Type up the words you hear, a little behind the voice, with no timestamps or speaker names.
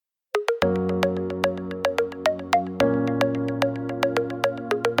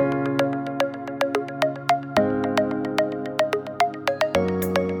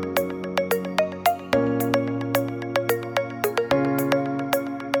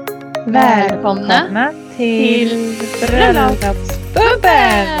Välkomna till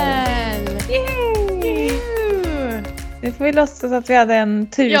Bröllopsbubbel! Nu får vi låtsas att vi hade en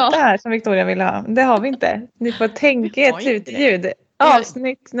tuta här som Victoria ville ha. Det har vi inte. Ni får tänka ett tutljud.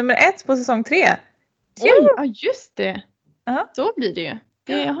 Avsnitt nummer 1 på säsong 3. Oj, ja just det. Ja. Så blir det ju.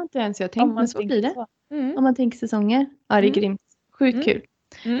 Jag har inte ens tänkt, men så blir det. Mm. Om man tänker säsonger. Ja, det är grymt. Sjukt kul.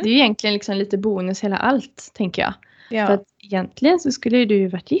 Det är ju egentligen liksom lite bonus hela allt, tänker jag. Ja. För att egentligen så skulle du ju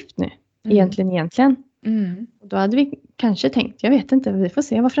varit gift nu. Egentligen. Och då hade vi kanske tänkt, jag vet inte, vi får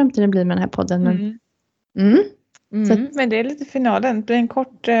se vad framtiden blir med den här podden. Men, Så att, men det är lite finalen. Det blir en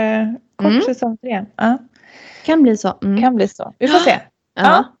kort säsong 3. Ja. Kan bli så. Kan bli så. Vi får se.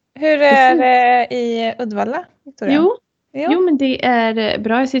 Ja. Hur är det i Uddevalla, Victoria? Jo, men det är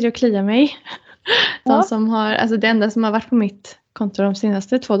bra. Jag sitter och kliar mig. Som har, alltså det enda som har varit på mitt konto de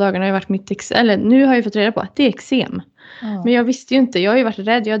senaste 2 dagarna har varit mitt eller nu har jag fått reda på att det är eksem. Men jag visste ju inte. Jag har ju varit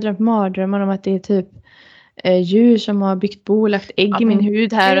rädd. Jag har drömt mardrömmar om att det är typ djur som har byggt bo och lagt ägg i min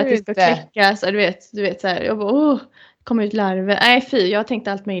hud här och att det ska kläckas. Du vet så här. Jag bara, kommer ut larver. Nej, fy. Jag har tänkt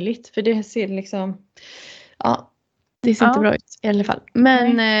allt möjligt. För det ser liksom, det ser inte bra ut i alla fall.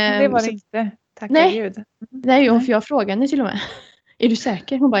 Men det var det inte. Tack Gud. Nej, för jag frågade henne till och med. Är du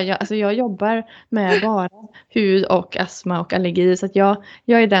säker? Hon bara, jag jobbar med bara hud och astma och allergi. Så att jag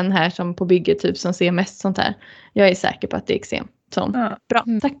är den här som på bygget typ som ser mest sånt här. Jag är säker på att det är eksem. Bra,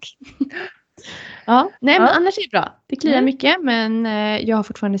 tack. Men annars är det bra. Det kliar mycket, men jag har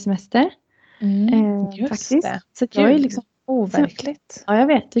fortfarande semester. Faktiskt. Det. Så att jag är liksom overkligt. Ja, jag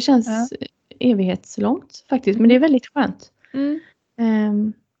vet. Det känns evighetslångt faktiskt. Men det är väldigt skönt.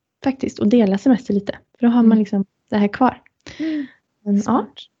 Faktiskt. Och dela semester lite. För då har man liksom det här kvar.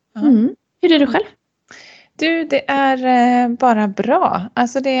 Hur är det själv? Du, det är bara bra.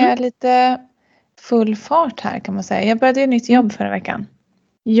 Alltså det är lite full fart här kan man säga. Jag började ett nytt jobb förra veckan.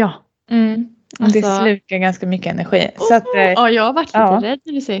 Ja. Alltså, det slukar ganska mycket energi. Så att, jag har varit lite rädd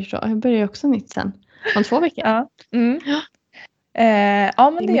när du säger så. Jag börjar också nytt sen. Om 2 veckor.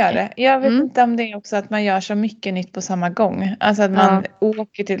 Men det gör det. Jag vet inte om det är också att man gör så mycket nytt på samma gång. Alltså att man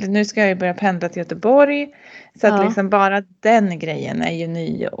åker till, nu ska jag ju börja pendla till Göteborg. Så att liksom bara den grejen är ju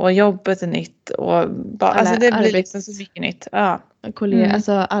ny. Och jobbet är nytt. Och alltså det blir liksom så mycket nytt.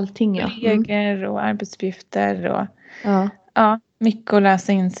 Alltså allting. Kollegor och arbetsuppgifter. Och, mycket att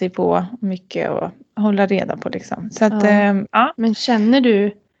läsa in sig på. Mycket att hålla reda på liksom. Så att, Men känner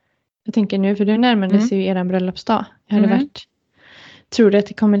du, jag tänker nu, för du närmade sig ju eran bröllopsdag. Tror du att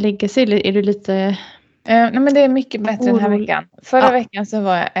det kommer lägga sig? Eller är du lite... Nej, men det är mycket bättre den här veckan. Förra veckan så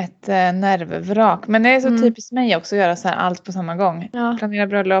var jag ett nervvrak. Men det är så typiskt mig också att göra så här allt på samma gång. Planera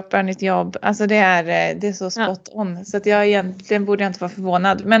bröllop, nytt jobb. Alltså det är så spot on. Så att jag egentligen borde jag inte vara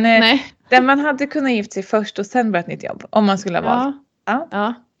förvånad. Men där man hade kunnat gift sig först och sen börjat nytt jobb. Om man skulle ha valt.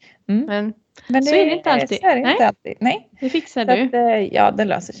 Men så är det inte alltid. Så är det inte alltid. Nej. Det fixar så du. Att, det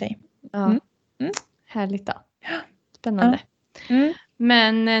löser sig. Härligt då. Spännande.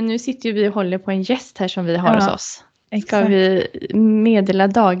 Men nu sitter ju vi och håller på en gäst här som vi har hos oss. Ska vi meddela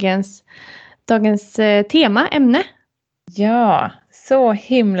dagens ämne? Ja, så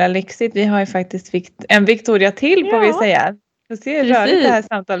himla lyxigt. Vi har ju faktiskt en Victoria till får vi säga. Så ser rörigt det här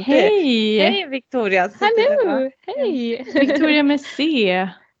samtalet. Hej Victoria. Hallå, hej. Victoria med C.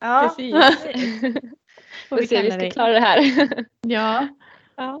 Ja, precis. Vi ser vi ska klara det här. Ja,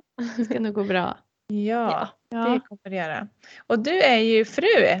 det ska nog gå bra. Ja, det kommer det göra. Och du är ju fru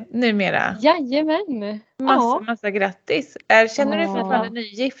numera. Jajamän. Massa grattis. Känner du fortfarande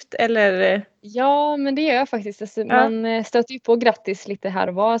nygift eller? Ja, men det gör jag faktiskt. Alltså, man stöter ju på grattis lite här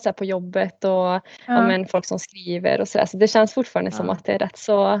och var så här på jobbet och men folk som skriver och så där. Så det känns fortfarande som att det är rätt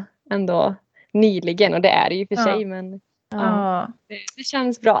så ändå nyligen och det är det ju för sig men det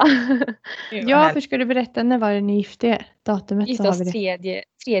känns bra. För ska du berätta när var det ni gifte er? Datumet så har vi det.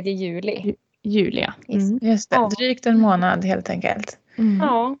 3 juli. Juli, Just det, drygt en månad helt enkelt.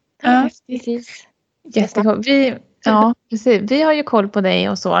 Precis. Jättekul. Precis. Vi har ju koll på dig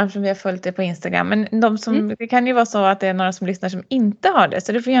och så eftersom vi har följt dig på Instagram. Men det kan ju vara så att det är några som lyssnar som inte har det.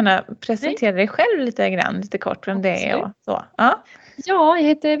 Så du får gärna presentera dig själv lite kort vem det är och så. Ja, jag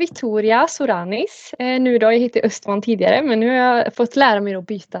heter Victoria Soranis. Nu då, jag heter Östman tidigare men nu har jag fått lära mig att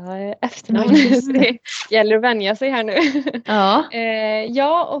byta efternamn. Det gäller att vänja sig här nu.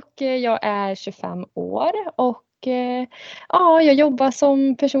 Jag är 25 år och jag jobbar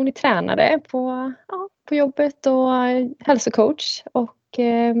som personlig tränare på jobbet och hälsocoach och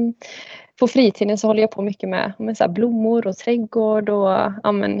på fritiden så håller jag på mycket med så här blommor och trädgård och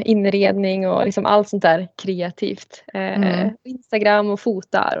inredning och liksom allt sånt där kreativt. Instagram och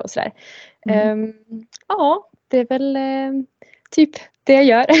fotar och sådär. Det är väl typ det jag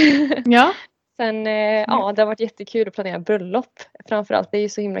gör. Ja. Sen, det har varit jättekul att planera bröllop. Framförallt, det är ju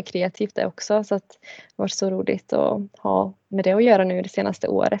så himla kreativt det också. Så att det har varit så roligt att ha med det att göra nu det senaste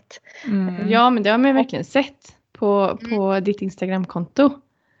året. Ja, men det har man verkligen sett på ditt Instagramkonto.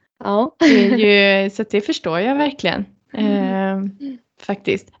 Ja. Det är ju, så det förstår jag verkligen.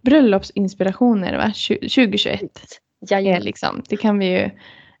 Faktiskt. Bröllopsinspirationer, va? 2021. Ja, liksom. Det kan vi ju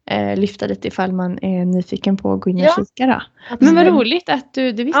lyfta lite ifall man är nyfiken på att gå in och kika då. Absolut. Men vad roligt att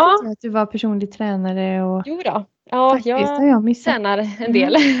du visste inte att du var personlig tränare. Och jo då. Ja, jag tränar en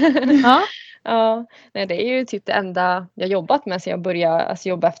del. Ja, nej, det är ju typ det enda jag jobbat med sen jag började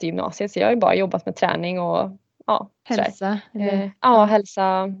jobba efter gymnasiet. Så jag har ju bara jobbat med träning och hälsa.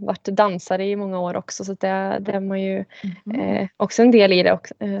 Hälsa. Varit dansare i många år också. Så det är man ju också en del i det. Och,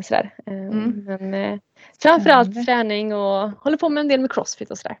 sådär. Men framförallt träning och håller på med en del med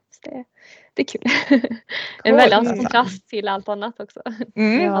crossfit och sådär. Så det är kul. En väldigt kontrast till allt annat också.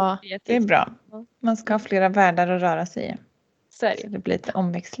 Ja, det är bra. Man ska ha flera världar att röra sig i. Så det blir lite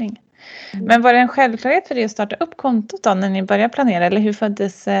omväxling. Men var det en självklarhet för dig att starta upp kontot då när ni började planera? Eller hur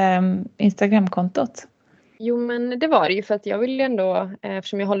föddes Instagramkontot? Jo, men det var det ju för att jag vill ändå,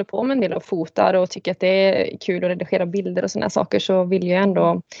 eftersom jag håller på med en del och fotar och tycker att det är kul att redigera bilder och sådana saker, så vill jag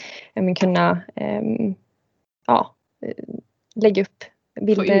ändå kunna lägga upp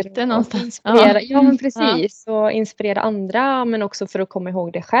bilder. Få ut det någonstans. Ja, men precis. Och inspirera andra, men också för att komma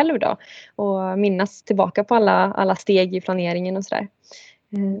ihåg det själv då. Och minnas tillbaka på alla steg i planeringen och sådär.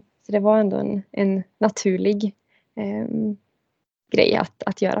 Så det var ändå en naturlig grej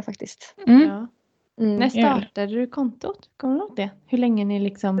att göra faktiskt. När startade du kontot? Kommer du ihåg det? Hur länge ni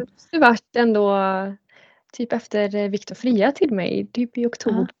liksom... Det var ändå typ efter Viktor Fria till mig, typ i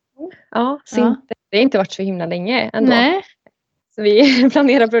oktober. Så det har inte varit så himla länge ändå. Nej. Så vi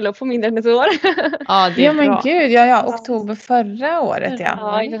planerar bröllop på mindre än ett år. Ja, det är bra. Men gud, oktober förra året,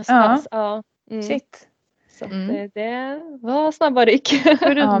 Ja, i höstas. Shit. Så det var snabba ryck.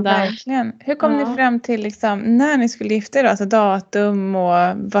 Ja, verkligen. Hur kom ni fram till liksom, när ni skulle gifta er? Alltså datum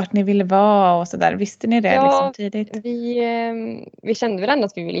och vart ni ville vara och sådär. Visste ni det liksom tidigt? Vi kände väl ändå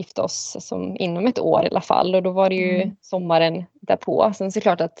att vi ville gifta oss inom ett år i alla fall. Och då var det ju sommaren därpå. Sen så är det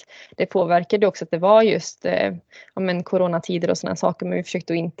klart att det påverkade också att det var just coronatider och sådana saker. Men vi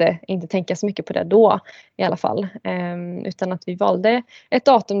försökte inte tänka så mycket på det då i alla fall. Utan att vi valde ett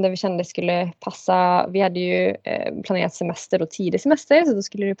datum där vi kände skulle passa. Vi hade ju planerat semester och tidig semester, så då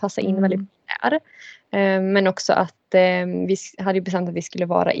skulle det passa in väldigt där. Men också att vi hade bestämt att vi skulle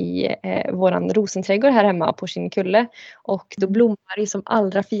vara i våran rosenträdgård här hemma på Kinnekulle, och då blommar det som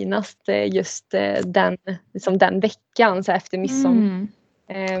allra finast just den veckan så efter midsommar.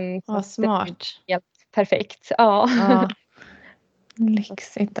 Vad smart. Helt perfekt. Ja.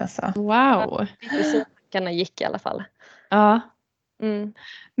 Lyxigt alltså. Wow. Lite så tankarna gick i alla fall. Ja.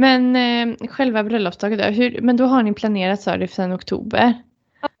 Men själva bröllopsdagen då, men då har ni planerat, sa du, sedan oktober.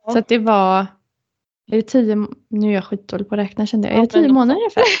 Så att det var, är det 10, nu är jag skitdålig på att räkna, kände jag. Är det 10 månader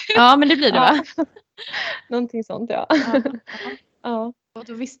ungefär? Ja, men det blir det, va? Någonting sånt, ja. Och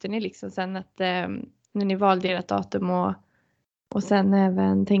då visste ni liksom sen att när ni valde ert datum och sen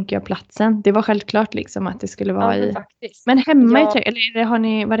även, tänker jag, platsen. Det var självklart liksom att det skulle vara i... Faktiskt. Men hemma i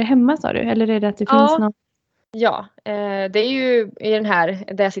eller var det hemma, sa du? Eller är det att det finns något? Ja, det är ju i den här,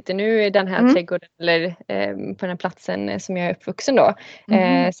 där jag sitter nu, i den här trädgården, eller på den här platsen som jag är uppvuxen då.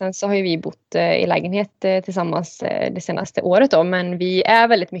 Sen så har ju vi bott i lägenhet tillsammans det senaste året då, men vi är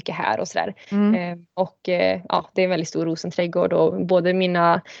väldigt mycket här och sådär. Och det är en väldigt stor rosenträdgård, och både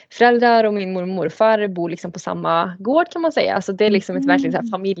mina föräldrar och min mormor och morfar bor liksom på samma gård, kan man säga. Så det är liksom ett verkligen så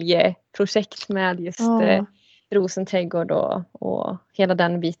här familjeprojekt med just rosenträdgård och hela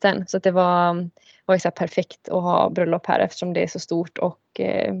den biten. Så att det var ju så här perfekt att ha bröllop här, eftersom det är så stort och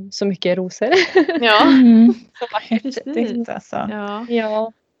så mycket rosor. Ja, så häftigt alltså.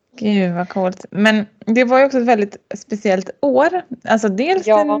 Ja. Gud vad coolt. Men det var ju också ett väldigt speciellt år. Alltså dels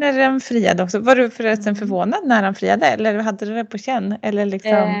när han friade också. Var du förresten förvånad när han friade? Eller hade du det på känn? Eller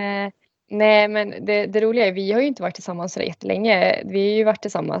liksom... Nej, men det roliga är, vi har ju inte varit tillsammans så jättelänge. Vi har ju varit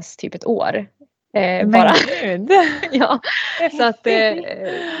tillsammans typ ett år. Bara. Gud. Ja, så att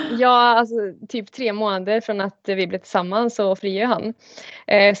alltså typ 3 månader från att vi blev tillsammans så friade han.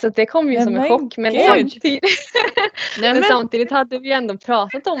 Så det kom ju som en chock, men samtidigt hade vi ändå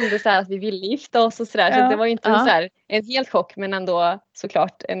pratat om det så här, att vi ville gifta oss och sådär, så det var inte så här, en helt chock, men ändå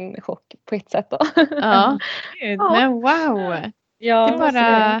såklart en chock på ett sätt då. Men wow. Ja, det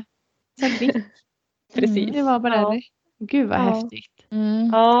bara precis. Det var bara gud vad häftigt.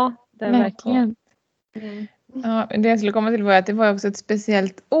 Ja, det är verkligen. Ja, det jag skulle komma till var att det var också ett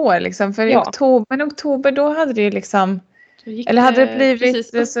speciellt år liksom, för i oktober då hade det ju liksom Eller hade det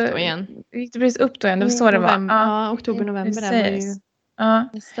blivit precis upp då igen? Gick det precis upp då igen? Det var så det var. Ja, oktober-november där var ju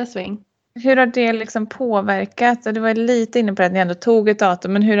nästa sväng. Hur har det liksom påverkat? Och det var lite inne på att ni ändå tog ett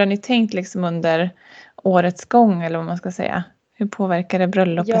datum. Men hur har ni tänkt liksom under årets gång? Eller vad man ska säga. Hur påverkar det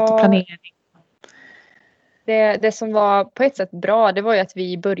bröllopet och planering? Det som var på ett sätt bra, det var ju att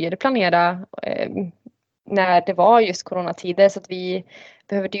vi började planera när det var just coronatider. Så att vi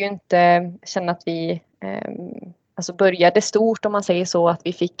behövde ju inte känna att vi började stort, om man säger så, att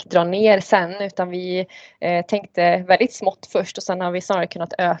vi fick dra ner sen, utan vi tänkte väldigt smått först och sen har vi snarare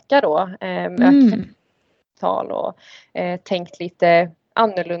kunnat öka då. Öka tal och tänkt lite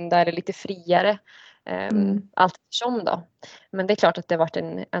annorlunda eller lite friare. Allt eftersom då. Men det är klart att det har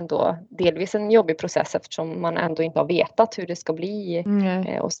varit ändå delvis en jobbig process eftersom man ändå inte har vetat hur det ska bli.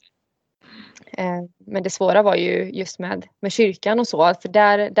 Men det svåra var ju just med kyrkan och så. För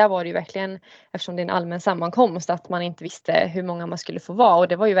där var det ju verkligen, eftersom det är en allmän sammankomst, att man inte visste hur många man skulle få vara. Och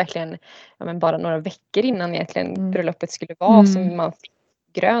det var ju verkligen bara några veckor innan egentligen bröllopet skulle vara som man fick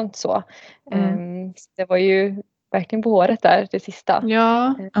grönt så. Så det var ju verkligen på håret där, det sista.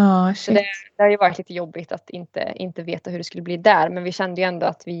 Ja. Så det har ju varit lite jobbigt att inte veta hur det skulle bli där. Men vi kände ju ändå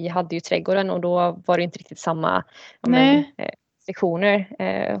att vi hade ju trädgården och då var det inte riktigt samma sektioner.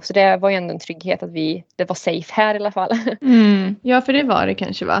 Så det var ju ändå en trygghet att det var safe här i alla fall. Ja, för det var det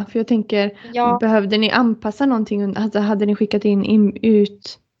kanske va? För jag tänker, behövde ni anpassa någonting? Alltså, hade ni skickat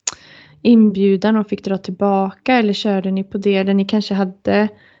ut inbjudan och fick dra tillbaka? Eller körde ni på det? Eller ni kanske hade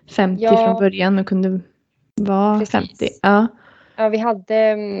 50 från början och kunde vara 50? Ja,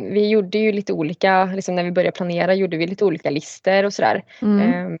 vi gjorde ju lite olika, liksom när vi började planera gjorde vi lite olika listor och sådär.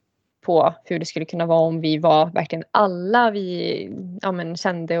 På hur det skulle kunna vara om vi var verkligen alla vi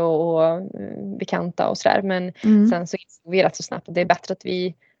kände och bekanta och sådär. Men sen så insåg vi rätt så snabbt att det är bättre att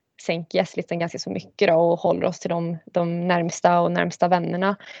vi sänker gästlistan ganska så mycket då, och håller oss till de närmsta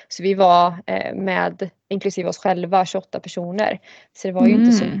vännerna. Så vi var med, inklusive oss själva, 28 personer. Så det var ju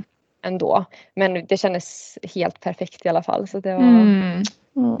inte så ändå. Men det kändes helt perfekt i alla fall. Så det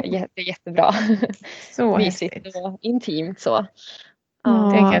var jättebra. Så mysigt och intimt så.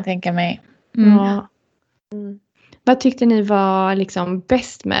 Det kan jag tänka mig. Vad tyckte ni var liksom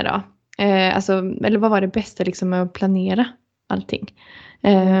bäst med då? Eller vad var det bästa liksom med att planera allting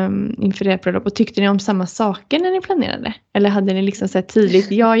inför ert bröllop? Och tyckte ni om samma saker när ni planerade? Eller hade ni liksom så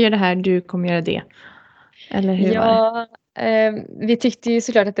tydligt, jag gör det här, du kommer göra det? Eller hur var det? Vi tyckte ju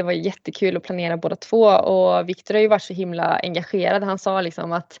såklart att det var jättekul att planera båda två, och Victor har ju varit så himla engagerad. Han sa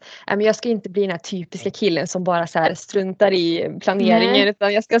liksom att jag ska inte bli den här typiska killen som bara så här struntar i planeringen,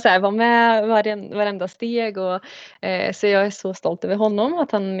 utan jag ska så här vara med varenda steg, och så jag är så stolt över honom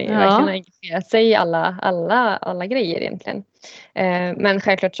att han verkligen har engagerat sig i alla grejer egentligen. Men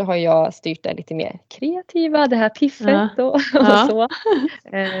självklart så har jag styrt det lite mer kreativa, det här piffet och så.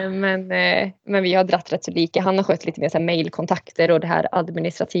 Men vi har dratt rätt så lika. Han har skött lite mer så här mailkontakter och det här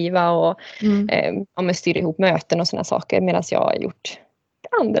administrativa och styra ihop möten och sådana saker, medan jag har gjort det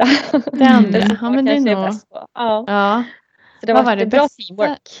andra. Ja, men det är nog. Så det var ett bra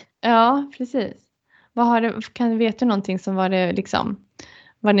teamwork. Ja, precis. Vet du någonting som var det liksom,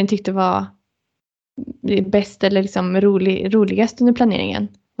 vad ni tyckte var bäst eller liksom roligast under planeringen?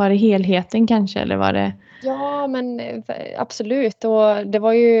 Var det helheten kanske, eller var det? Ja, men absolut. Och det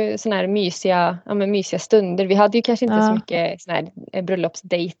var ju såna här mysiga stunder. Vi hade ju kanske inte så mycket såna här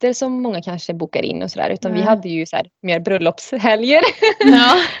bröllopsdejter som många kanske bokar in och sådär. Utan vi hade ju så här mer bröllopshelger.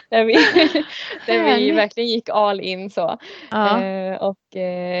 där vi verkligen gick all in så. Och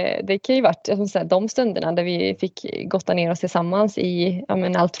det kan ju varit de stunderna där vi fick gotta ner oss tillsammans i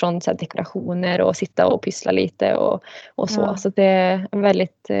allt från så här dekorationer och sitta och pyssla lite och så. Så det är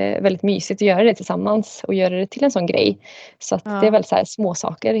väldigt, väldigt mysigt att göra det tillsammans och göra det till en sån grej. Så att det är väl så här små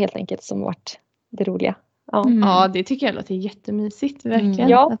saker helt enkelt som har varit det roliga. Ja, det tycker jag låter jättemysigt, verkligen.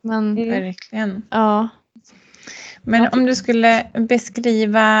 Ja, att man, verkligen. Ja. Men om du skulle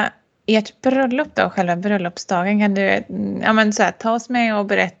beskriva ert bröllop då, själva bröllopsdagen, kan du ta oss med och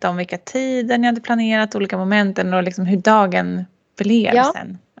berätta om vilka tider ni hade planerat, olika momenten och liksom hur dagen blev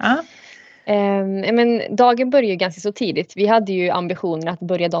sen? Ja. Men dagen började ju ganska så tidigt. Vi hade ju ambitionen att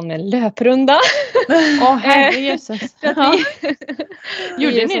börja dagen med en löprunda. Herrejösses.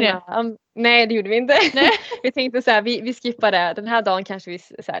 Gjorde ni det? Nej, det gjorde vi inte. Vi tänkte så här, vi skippar det. Den här dagen kanske vi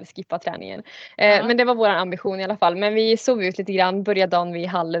så här, skippar träningen. Men det var vår ambition i alla fall. Men vi sov ut lite grann, började dagen vid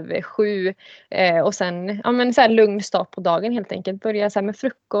 6:30. Och sen så här, lugn start på dagen helt enkelt. Började så här, med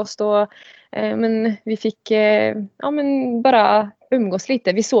frukost och men vi fick bara umgås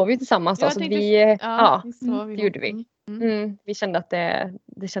lite. Vi sov ju tillsammans då, så det gjorde vi. Vi kände att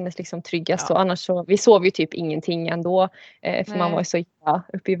det kändes liksom tryggast så. Annars så, vi sov ju typ ingenting ändå. För man var ju så illa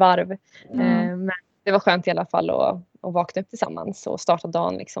uppe i varv. Men det var skönt i alla fall att vakna upp tillsammans och starta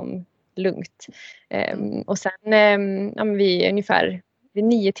dagen liksom lugnt. Och sen vi ungefär vid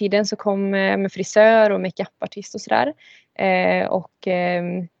 9-tiden så kom med frisör och makeupartist och sådär. Och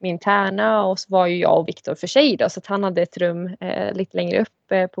min tärna, och så var ju jag och Viktor för sig då, så att han hade ett rum lite längre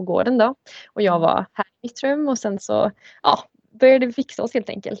upp på gården då. Och jag var här i mitt rum, och sen så började vi fixa oss helt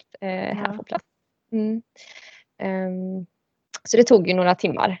enkelt här på plats. Så det tog ju några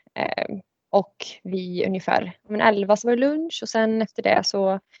timmar. Och vi ungefär 11 så var det lunch, och sen efter det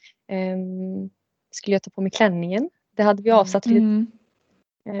så skulle jag ta på mig klänningen. Det hade vi avsatt lite.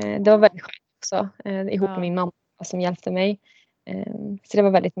 Det var väldigt skönt också, ihop med min mamma som hjälpte mig. Så det var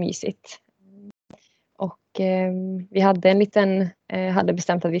väldigt mysigt. Och vi hade hade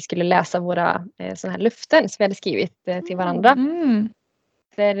bestämt att vi skulle läsa våra såna här löften som vi hade skrivit till varandra.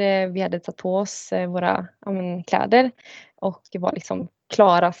 Där vi hade tagit på oss våra kläder och var liksom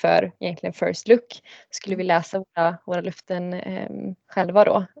klara för egentligen first look. Skulle vi läsa våra löften själva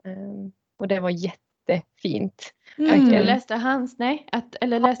då. Och det var jättefint. Läste hans? Nej?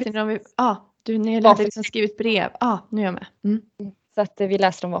 Eller läste ni dem? Ni hade liksom skrivit brev. Nu är jag med. Så att vi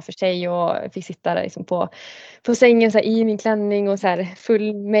läste dem var för sig och fick sitta där liksom på sängen så här, i min klänning och så här,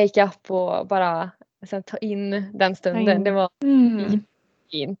 full makeup och bara så här, ta in den stunden. Det var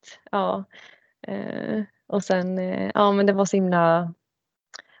fint. Ja. Och sen men det var så himla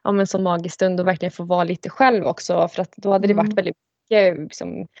så magisk stund och verkligen få vara lite själv också, för att då hade det varit väldigt mycket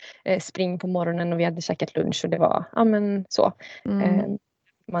liksom, spring på morgonen och vi hade käkat lunch och det var så.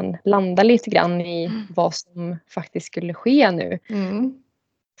 Man landar lite grann i vad som faktiskt skulle ske nu.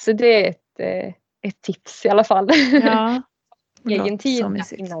 Så det är ett tips i alla fall. Ja. Egen tid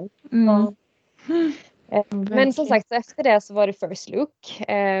innan. Men som sagt, så efter det så var det first look.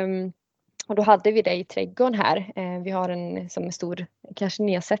 Och då hade vi det i trädgården här. Vi har en som är stor, kanske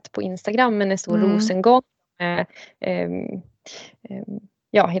ni har sett på Instagram, men en stor rosengång.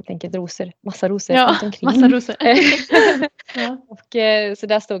 Helt enkelt rosor. Massa rosor runt omkring. Massa rosor. Och så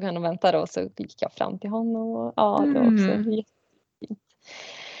där stod han och väntade, och så gick jag fram till honom. Och det var också jättefint.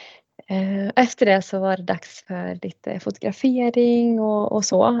 Efter det så var det dags för lite fotografering och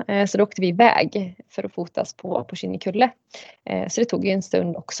så. Så då åkte vi iväg för att fotas på Kinnekulle. Så det tog ju en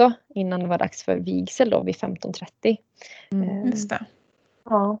stund också innan det var dags för vigsel då vid 15:30. Just det.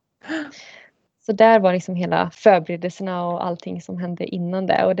 Ja. Så där var liksom hela förberedelserna och allting som hände innan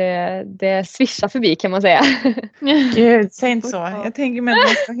det. Och det swishar förbi, kan man säga. Gud, säg inte så. Jag tänker mig att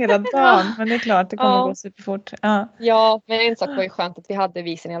det ska hela dagen. Men det är klart, det kommer gå superfort. Ja, men en sak var ju skönt att vi hade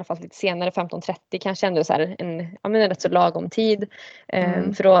visen i alla fall lite senare, 15:30. Kanske ändå så här en rätt så lagom tid.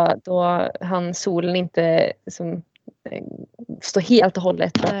 För då hann solen inte liksom, stå helt och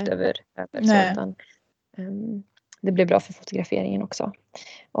hållet rakt över. Utan, det blev bra för fotograferingen också.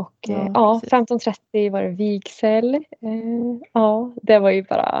 Och 15:30 var det vigsel. Det var ju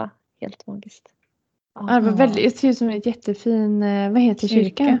bara helt magiskt. Det var väldigt, det ser ut som en jättefin, vad heter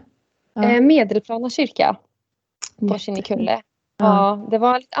kyrka? Medelplana kyrka på Kinnekulle. Ja, det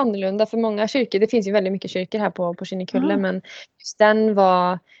var lite annorlunda för många kyrkor. Det finns ju väldigt mycket kyrkor här på Kinnekulle, men just den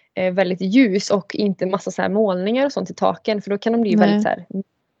var väldigt ljus och inte massa så här målningar och sånt i taken, för då kan de bli väldigt så här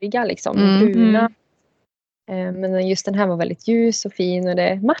modiga liksom, bruna. Men just den här var väldigt ljus och fin, och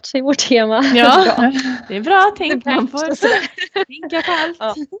det matchar i vårt tema. Ja, det är bra tänkt. Man får tänka på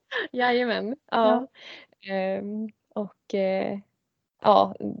allt. Jajamän.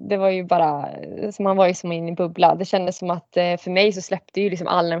 Det var ju bara, så man var ju som in i bubbla. Det kändes som att för mig så släppte ju liksom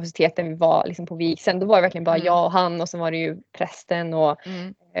all nervositeten. Vi var liksom på vigseln. Då var det verkligen bara jag och han, och så var det ju prästen och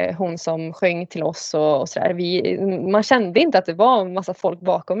hon som sjöng till oss och sådär. Man kände inte att det var en massa folk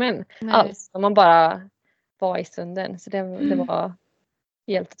bakom en alls. Man bara var i stunden. Så det var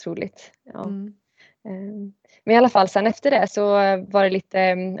helt otroligt. Ja. Men i alla fall sen efter det så var det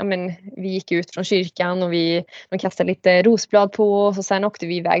lite, vi gick ut från kyrkan och de kastade lite rosblad på oss, och sen åkte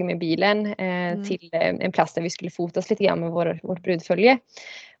vi iväg med bilen till en plats där vi skulle fotas lite grann med vårt brudfölje.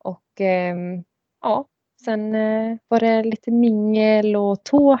 Och sen var det lite mingel och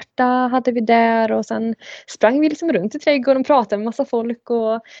tårta hade vi där, och sen sprang vi liksom runt i trädgården och pratade med massa folk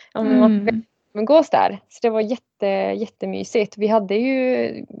och men gås där. Så det var jättemysigt. Vi hade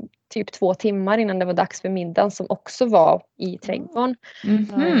ju typ 2 timmar innan det var dags för middagen som också var i trädgården.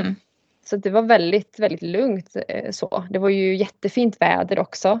 Så det var väldigt, väldigt lugnt så. Det var ju jättefint väder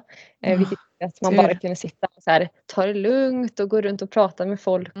också. Vilket att man bara kunde sitta så här, ta det lugnt och gå runt och prata med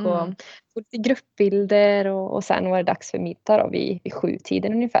folk och få lite gruppbilder och sen var det dags för middag då vid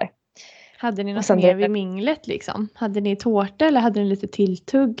 7-tiden ungefär. Hade ni något mer vid minglet liksom? Hade ni tårta eller hade ni lite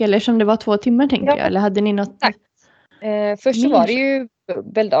tilltugg? Eller som det var 2 timmar tänker jag. Eller hade ni något? Först så var det ju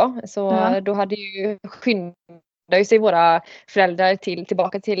bubbel då. Så då hade ju skyndade sig våra föräldrar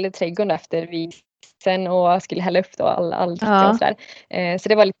tillbaka till trädgården efter vigseln och skulle hälla upp då all dricka och sådär. Så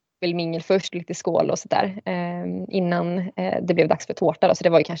det var lite mingel först, lite skål och sådär. Innan det blev dags för tårta då. Så det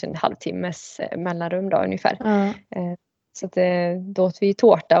var ju kanske en halvtimmes mellanrum då ungefär. Så att, då åt vi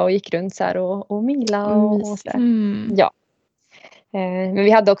tårta och gick runt så här och mingla och sådär. Ja. Men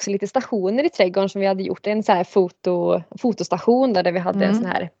vi hade också lite stationer i trädgården som vi hade gjort. En så här fotostation där vi hade en sån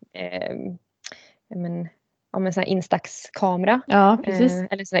här en sån här instaxkamera. Ja, precis.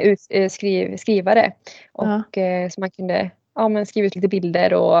 Eller sån här skrivare. Och så man kunde skriva ut lite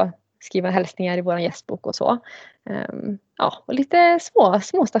bilder och skriva hälsningar i vår gästbok och så. Och lite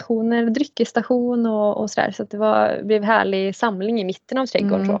små stationer, dryckesstation och sådär. Så att det blev härlig samling i mitten av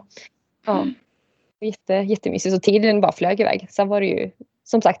trädgården. Så. Ja. Jättemysigt. Så tiden bara flög iväg. Sen var det ju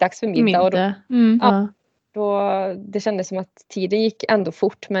som sagt dags för middag. Och då, det kändes som att tiden gick ändå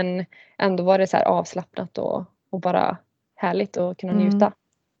fort. Men ändå var det så här avslappnat och bara härligt att kunna njuta.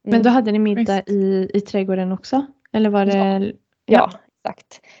 Men då hade ni middag i trädgården också? Eller var det... Ja,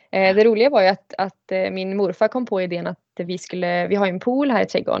 exakt. Det roliga var ju att min morfar kom på idén att vi har en pool här i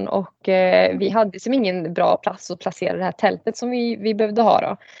trädgården och vi hade som ingen bra plats att placera det här tältet som vi behövde ha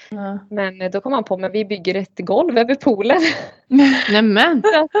då. Men då kom han på att vi bygger ett golv över poolen. Nämen!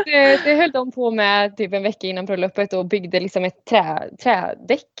 Så att, det höll de på med typ en vecka innan bröllopet och byggde liksom ett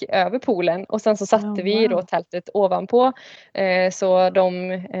trädäck över poolen och sen så satte vi då tältet ovanpå. Så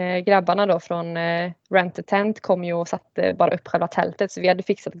de grabbarna då från Rent a Tent kom ju och satte bara upp själva tältet så vi hade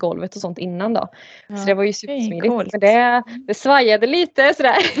fixat golvet och sånt innan då. Så det var ju supersmidigt. Men det svajade lite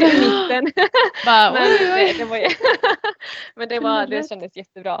sådär i mitten. Men det kändes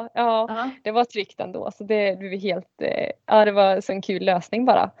jättebra. Det var tryggt ändå. Så det blev helt, det var en sån kul lösning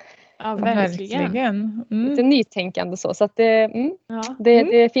bara. Ja, verkligen. Lite nytänkande så att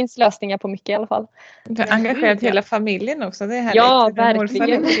det finns lösningar på mycket i alla fall. Du har engagerat hela familjen också, det är härligt. Ja,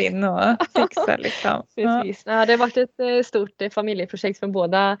 verkligen. Morfar in och fixar liksom. Precis. Ja, det har varit ett stort familjeprojekt från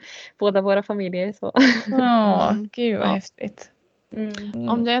båda våra familjer. Så. Gud vad häftigt.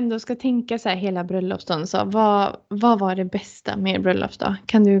 Om du ändå ska tänka så här hela bröllopsdagen, så vad var det bästa med bröllopsdag?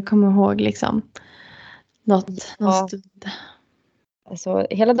 Kan du komma ihåg liksom någon stund? Alltså,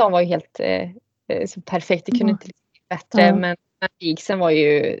 hela dagen var ju helt så perfekt. Det kunde inte bli bättre. Men vigseln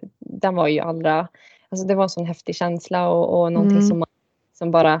var ju allra... Alltså det var en sån häftig känsla och någonting som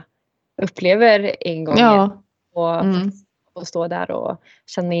man bara upplever en gång. Och stå där och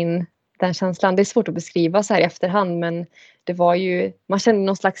känna in den känslan. Det är svårt att beskriva så här i efterhand. Men det var ju... Man kände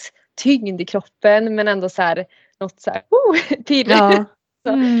någon slags tyngd i kroppen. Men ändå så här... Något så här... tydligt. Ja.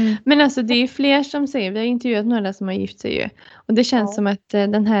 Men alltså det är fler som säger, vi har intervjuat några som har gift sig ju. Och det känns som att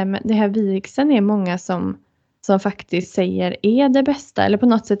det här vigseln är många som faktiskt säger är det bästa. Eller på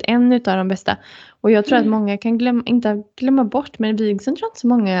något sätt en utav de bästa. Och jag tror att många kan inte glömma bort. Men vigseln tror jag inte så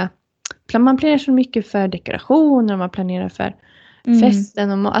många. Man planerar så mycket för dekorationer. Man planerar för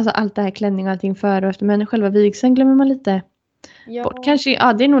festen. Och, alltså allt det här, klänning och allting före och efter. Men själva vigseln glömmer man lite bort. Kanske,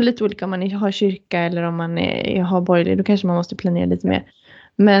 det är nog lite olika om man har kyrka eller om man har borgerlig. Då kanske man måste planera lite mer.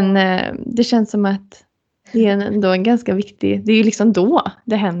 Men det känns som att det är ändå en ganska viktig... Det är ju liksom då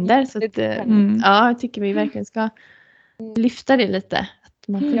det händer. Så att, jag tycker vi verkligen ska lyfta det lite. Att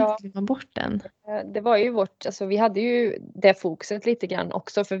man inte glömmer bort den. Det var ju alltså vi hade ju det fokuset lite grann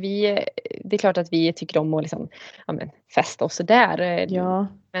också. För det är klart att vi tycker om att liksom, festa och sådär.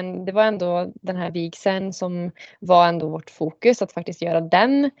 Men det var ändå den här vigseln som var ändå vårt fokus. Att faktiskt göra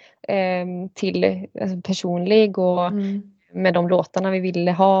den till personlig och... med de låtarna vi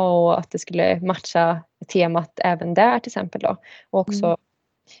ville ha och att det skulle matcha temat även där till exempel då. Och också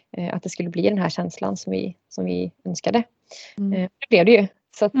att det skulle bli den här känslan som vi önskade. Det blev det ju.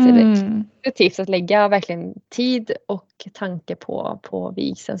 Så att det är tips att lägga verkligen tid och tanke på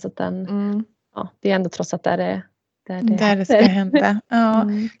vigseln så att den, det är ändå trots att där det ska hända. Ja.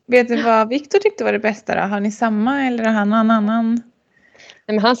 Vet du vad Victor tyckte var det bästa då? Har ni samma eller har han någon annan?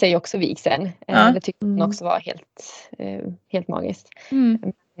 Nej, men han säger också vigseln. Det tyckte han också var helt magiskt.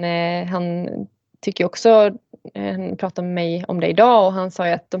 Men, han tycker också, han pratade med mig om det idag och han sa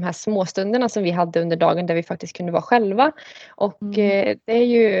ju att de här småstunderna som vi hade under dagen där vi faktiskt kunde vara själva. Och det är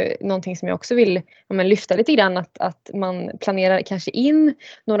ju någonting som jag också vill lyfta lite grann att man planerar kanske in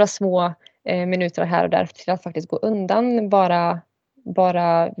några små minuter här och där till att faktiskt gå undan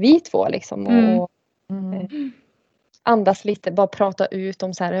bara vi två liksom. Andas lite, bara prata ut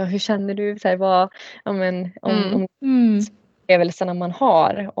om så här, hur känner du? Så här, vad, om upplevelserna man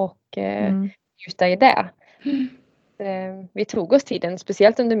har och njuta i det. Vi tog oss tiden,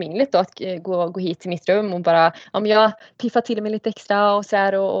 speciellt under minglet då, att gå hit till mitt rum och bara, jag piffar till mig lite extra och så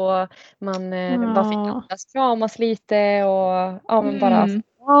här och man bara fick andas, kramas lite och men bara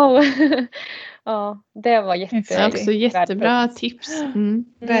wow. Ja, det var också jättebra tips.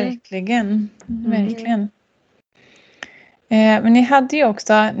 Verkligen. Men ni hade ju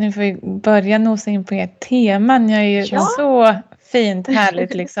också, nu får vi börja nosa in på ert tema. Ni har ju så fint,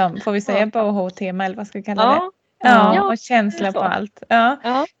 härligt liksom. Får vi säga boho-tema eller vad ska vi kalla det? Ja, och känsla på allt. Ja.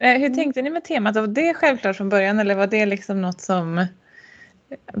 Hur tänkte ni med temat? Var det självklart från början eller var det liksom något som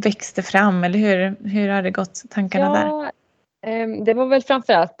växte fram? Eller hur har det gått tankarna där? Det var väl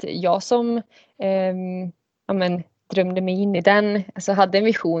framförallt jag som drömde mig in i den. Alltså hade en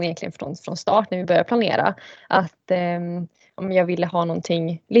vision egentligen från start när vi började planera. Att jag ville ha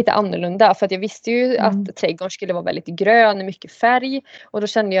någonting lite annorlunda. För att jag visste ju att trädgården skulle vara väldigt grön, mycket färg. Och då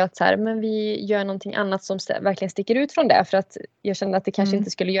kände jag att så här, men vi gör någonting annat som verkligen sticker ut från det. För att jag kände att det kanske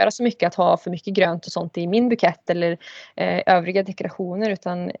inte skulle göra så mycket att ha för mycket grönt och sånt i min bukett. Eller övriga dekorationer.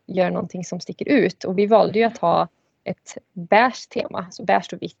 Utan göra någonting som sticker ut. Och vi valde ju att ha ett beige tema. Så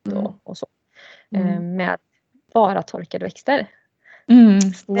beige och vitt och så. Med bara torkade växter.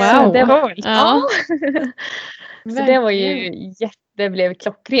 Wow, det var så det var ju det blev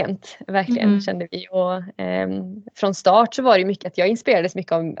klockrent verkligen kände vi och från start så var det mycket att jag inspirerades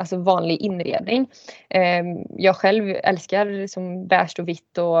mycket av vanlig inredning. Jag själv älskar som beige och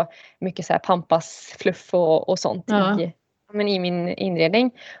vitt och mycket så här pampas fluff och sånt i min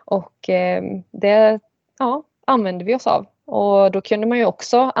inredning och det använde vi oss av. Och då kunde man ju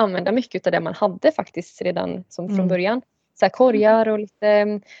också använda mycket av det man hade faktiskt redan som från början. Så här korgar och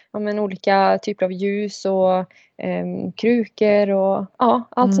lite olika typer av ljus och krukor och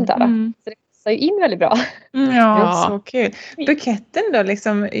allt sånt där. Så det passar ju in väldigt bra. Ja, så kul. Buketten då,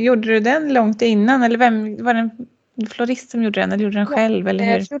 liksom, gjorde du den långt innan? Eller var det en florist som gjorde den? Eller gjorde den själv? Eller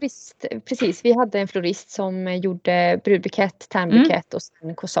hur? Florist, precis. Vi hade en florist som gjorde brudbukett, tärnbukett och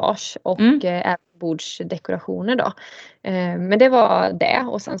sen corsage och även bordsdekorationer då. Men det var det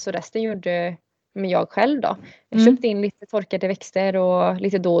och sen så resten gjorde jag själv då. Jag köpte in lite torkade växter och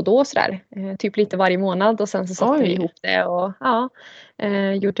lite då och då sådär. Typ lite varje månad och sen så satte vi ihop det och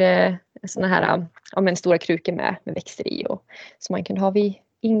gjorde såna här stora krukor med växter i och som man kunde ha vid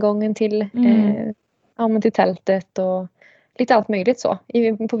ingången till till tältet och lite allt möjligt så.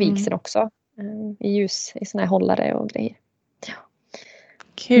 På vigseln också. I ljus, i såna här hållare och grejer.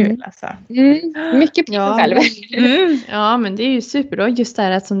 Kul alltså. Mycket på själv. Ja, men det är ju super då. Just det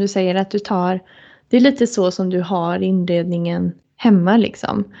här att som du säger att du tar, det är lite så som du har inredningen hemma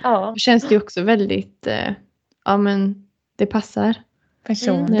liksom. Ja. Då känns det också väldigt, det passar.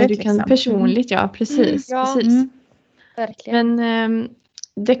 Personligt du kan, personligt, ja precis. Precis. Verkligen. Men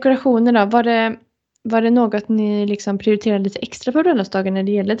dekorationer då, var det något ni liksom prioriterade lite extra på bröllopsdagen när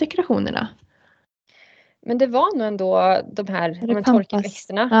det gäller dekorationerna? Men det var nog ändå de här torkade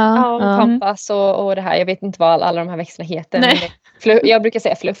växterna. Pampas och det här. Jag vet inte vad alla de här växterna heter. Men jag brukar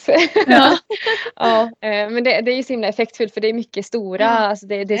säga fluff. Men det är ju så himla effektfullt för det är mycket stora. Alltså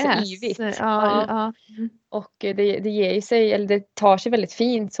det är så yvigt. Och det ger ju sig, eller det tar sig väldigt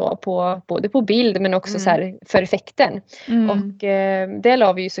fint så både på bild men också så här för effekten. Och det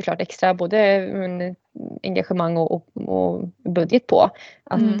la vi ju såklart extra både engagemang och budget på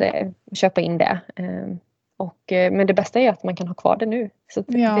att köpa in det. Men det bästa är att man kan ha kvar det nu. Så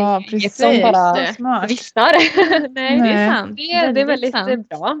det är inget som bara vissnar. Nej, det är sant. Det är väldigt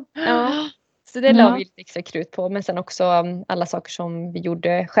bra. Ja. Så det la vi lite extra krut på. Men sen också alla saker som vi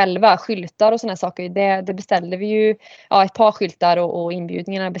gjorde själva. Skyltar och sådana saker. Det beställde vi ju. Ja, ett par skyltar och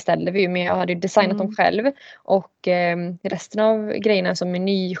inbjudningarna beställde vi ju. Men jag hade ju designat dem själv. Och resten av grejerna som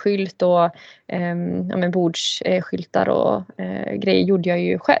menyskylt och bordsskyltar och grejer gjorde jag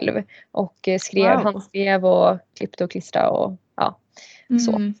ju själv. Och handskrev och klippte och klistrade och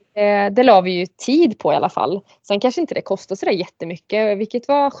så. Det la vi ju tid på i alla fall. Sen kanske inte det kostade så där jättemycket, vilket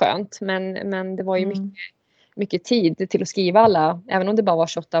var skönt. Men det var ju mycket tid till att skriva alla, även om det bara var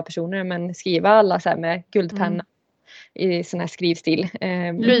 28 personer, men skriva alla så här med guldpenna i sån här skrivstil.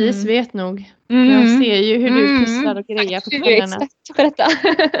 Louise vet nog. Jag ser ju hur du pysslar och grejer på kvällarna. För detta.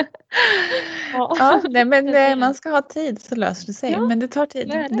 Men man ska ha tid så löser det sig. Men det tar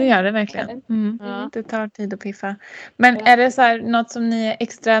tid. Det gör det verkligen. Det tar tid att piffa. Men är det så här något som ni är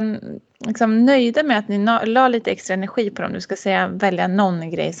extra liksom, nöjda med att ni la lite extra energi på dem? Du ska välja någon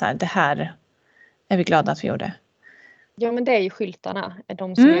grej så här, det här är vi glada att vi gjorde. Ja, men det är ju skyltarna.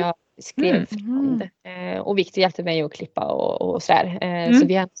 De som jag skrev friband. Och Victor hjälpte mig att klippa och sådär. Så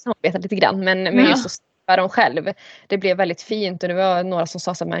vi har samarbetat lite grann. Men just att släppa dem själv. Det blev väldigt fint. Och det var några som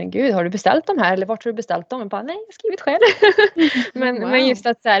sa så här, men gud, har du beställt dem här? Eller vart har du beställt dem? Och bara, nej, jag har skrivit själv. Men just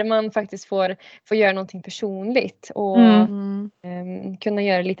att så här, man faktiskt får göra någonting personligt. Och kunna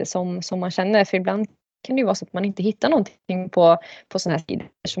göra lite som man känner. För ibland kan det ju vara så att man inte hittar någonting på sådana här sidor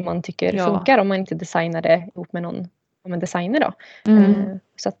som man tycker funkar. Om man inte designar det ihop med någon designer då.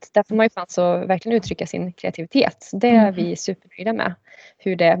 Så att där får man ju chans att verkligen uttrycka sin kreativitet. Det är vi supernöjda med.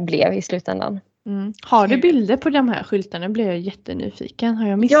 Hur det blev i slutändan. Har du bilder på de här skyltarna? Blir jag jättenyfiken. Har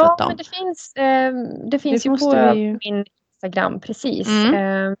jag missat dem? Ja, men det finns ju på min Instagram. Precis.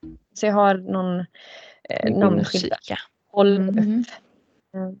 Så jag har någon namnskylt.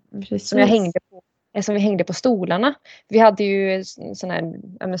 Som vi hängde på stolarna. Vi hade ju såna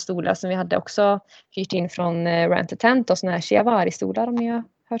här stolar som vi hade också hyrt in från Rent a Tent och såna här Chiavari-stolar, om ni har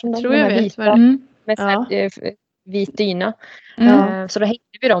hört om dem. Tror jag vet vad med vit dyna. Så då hängde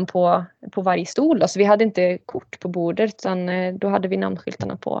vi dem på varje stol då. Så vi hade inte kort på bordet, utan då hade vi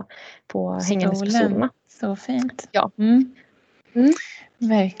namnskyltarna på hängandes på stolarna. Så fint. Ja.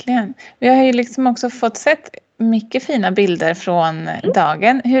 Verkligen. Vi har ju liksom också fått sett mycket fina bilder från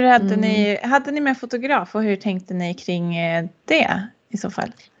dagen. Hur hade ni med fotograf och hur tänkte ni kring det i så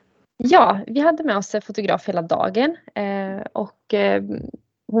fall? Ja, vi hade med oss fotograf hela dagen och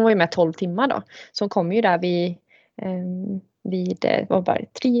hon var ju med 12 timmar då. Så hon kom ju där vid var bara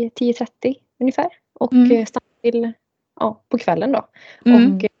 10:30 ungefär och stannade till på kvällen då.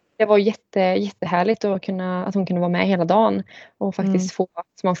 Och det var jättehärligt att hon kunde vara med hela dagen och faktiskt så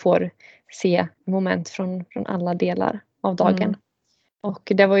man får se moment från alla delar av dagen.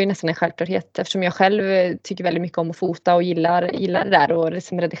 Och det var ju nästan en självklarhet, eftersom jag själv tycker väldigt mycket om att fota och gillar det där och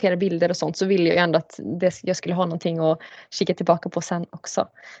liksom redigera bilder och sånt, så ville jag ju ändå att jag skulle ha någonting att kika tillbaka på sen också.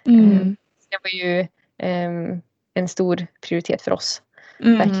 Det var ju en stor prioritet för oss,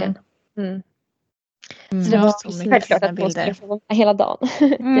 verkligen. Så det var självklart att hon skulle få vara med hela dagen.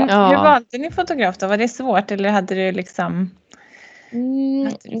 Hur valde ni fotograf då? Var det svårt eller hade du liksom...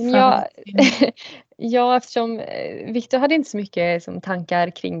 Ja, eftersom Victor hade inte så mycket som tankar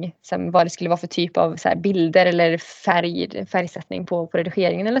kring vad det skulle vara för typ av så här bilder eller färgsättning på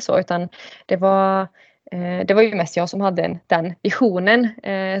redigeringen eller så, utan det var ju mest jag som hade den visionen.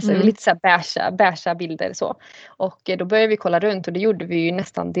 Så lite så här beiga bilder så. Och då började vi kolla runt och det gjorde vi ju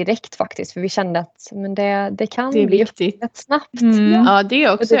nästan direkt faktiskt. För vi kände att men det kan bli rätt snabbt. Ja, det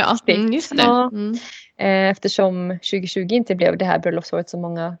också. Just det. Eftersom 2020 inte blev det här bröllopsåret som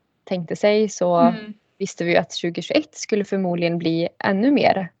många tänkte sig, så visste vi ju att 2021 skulle förmodligen bli ännu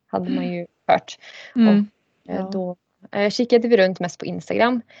mer. Hade man ju hört. Och då kikade vi runt mest på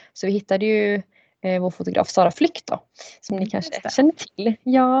Instagram. Så vi hittade ju vår fotograf Sara Flykt då, som ni kanske känner till.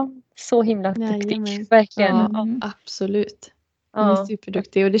 Ja, så himla duktig. Verkligen. Ja, absolut. Hon är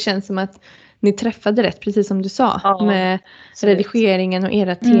superduktig och det känns som att ni träffade rätt, precis som du sa, med redigeringen och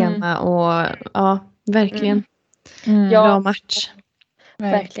era tema och verkligen bra match.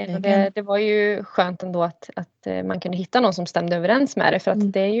 Verkligen. Och det var ju skönt ändå att man kunde hitta någon som stämde överens med det, för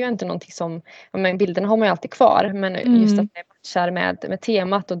att det är ju inte någonting som, bilderna har man ju alltid kvar, men just att det matchar med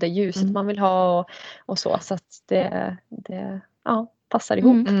temat och det ljuset man vill ha och så att det passar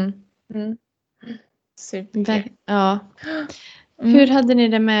ihop. Super. Ja. Hur hade ni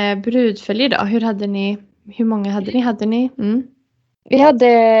det med brudfölje då? Hur många hade ni? Vi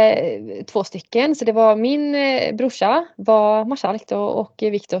hade 2 stycken, så det var min brorsa var marskalk och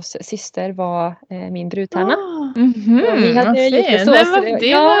Viktors syster var min brudtärna. Vi hade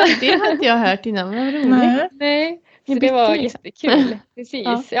det hade jag hört innan, vad roligt. Nej. Så det var jättekul.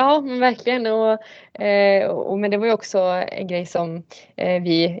 Precis. Ja, men verkligen. Men det var ju också en grej som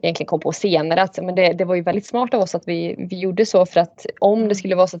vi egentligen kom på senare. Men det var ju väldigt smart av oss att vi gjorde så. För att om det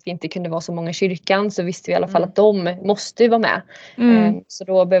skulle vara så att vi inte kunde vara så många i kyrkan, så visste vi i alla fall att de måste vara med. Så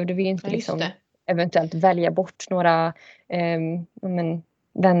då behövde vi inte eventuellt välja bort några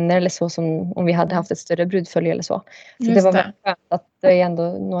vänner eller så, som om vi hade haft ett större brudfölje eller så. Så det var väldigt skönt att det är ändå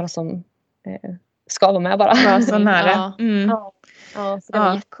några som... ska vara med bara. Ja, så nära. Så det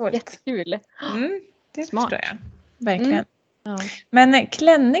var jättekul. Det förstår jag. Verkligen. Men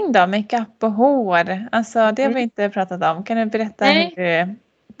klänning då, makeup och hår. Alltså det har vi inte pratat om. Kan du berätta hur du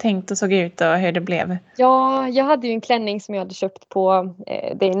tänkt och såg ut och hur det blev? Ja, jag hade ju en klänning som jag hade köpt på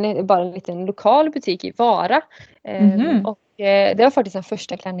det är bara en liten lokal butik i Vara. Och det var faktiskt den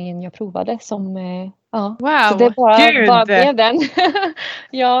första klänningen jag provade som wow, så det bara blev den.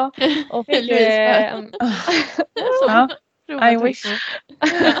 Ja, och I wish.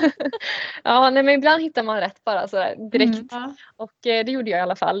 Ja, nej, men ibland hittar man rätt bara sådär direkt. Och det gjorde jag i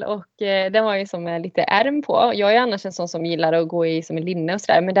alla fall. Och den var ju som lite ärm på. Jag är annars en sån som gillar att gå i som en linne och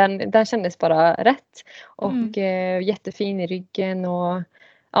sådär. Men den kändes bara rätt. Och jättefin i ryggen. Och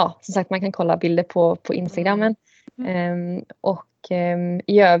ja, som sagt, man kan kolla bilder på Instagramen. Och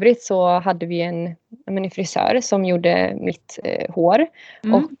i övrigt så hade vi en frisör som gjorde mitt hår.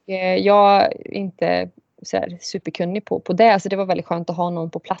 Och jag är inte så här superkunnig på det. Alltså det var väldigt skönt att ha någon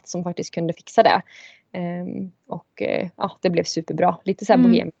på plats som faktiskt kunde fixa det. Och det blev superbra. Lite så här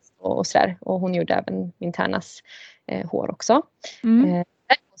bohemiskt och sådär. Och hon gjorde även min tärnas hår också.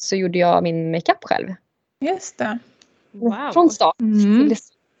 Så gjorde jag min makeup själv. Just det. Wow. Från start.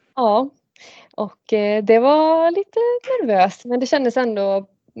 Ja. Och det var lite nervöst. Men det kändes ändå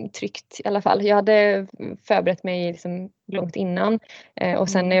tryggt i alla fall. Jag hade förberett mig liksom långt innan. Och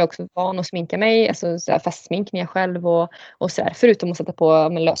sen är jag också van att sminka mig. Alltså festsminkningar själv och sådär. Förutom att sätta på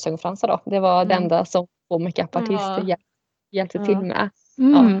lösögonfransar då. Det var det enda som vår makeupartist hjälpte till med.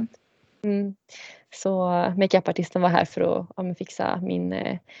 Så makeupartisten var här för att fixa min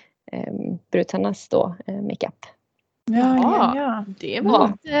brudtärnas då makeup. Ja. Det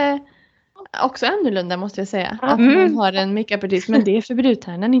var också annorlunda måste jag säga. Att man har en makeupartist, men det är för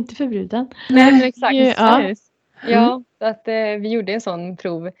brudtärnan, inte för bruden. Nej, exakt. Ja, så att vi gjorde en sån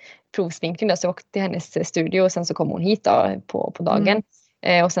provsminkning då, så jag åkte till hennes studio och sen så kom hon hit då på dagen.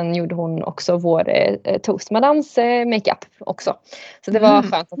 Och sen gjorde hon också vår toastmadams makeup också. Så det var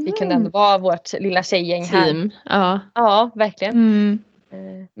skönt att vi kunde ändå vara vårt lilla tjejgäng här. Ja, verkligen.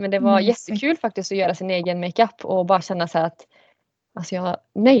 Men det var jättekul faktiskt att göra sin egen makeup och bara känna så här att alltså jag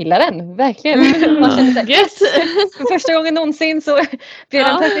nailar den, verkligen. Man kände för första gången någonsin så blev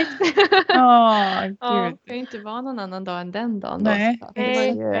den perfekt. Gud. Jag är inte van någon annan dag än den dagen.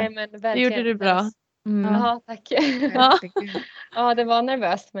 Nej, men det gjorde du bra. Ja, tack. Ja, det var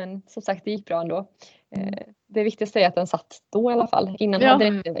nervöst, men som sagt det gick bra ändå. Det viktigaste är att den satt då i alla fall.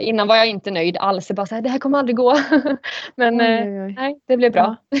 Innan var jag inte nöjd alls. Jag bara så här, det här kommer aldrig gå. Men nej, det blev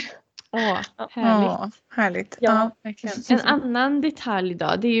bra. Härligt. Ja, verkligen. En annan detalj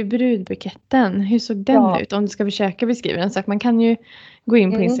då, det är ju brudbuketten. Hur såg den ut? Om du ska försöka beskriva den. Så man kan ju gå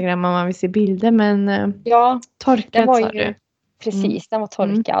in på Instagram om man vill se bilder. Men torkad sa du. Precis, den var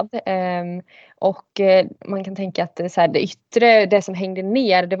torkad. Och man kan tänka att så här, det yttre, det som hängde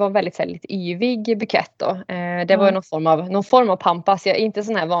ner, det var väldigt så här, lite yvig bukett då. Det var någon form av pampas. Inte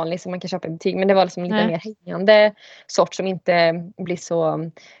sån här vanlig som man kan köpa i butik, men det var liksom lite mer hängande sort som inte blir så,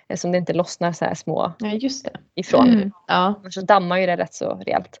 som det inte lossnar så här små ifrån. Annars så dammar ju det rätt så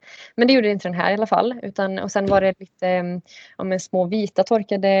rejält. Men det gjorde inte den här i alla fall. Och sen var det lite små vita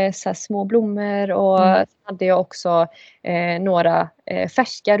torkade så här, små blommor och hade jag också några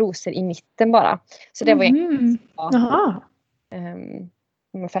färska rosor i mitten bara. Så det var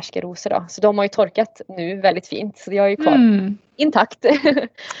med färska rosor då. Så de har ju torkat nu väldigt fint. Så jag är ju kvar intakt.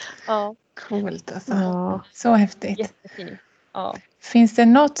 Coolt alltså. Så häftigt. Jättefint. Ja. Finns det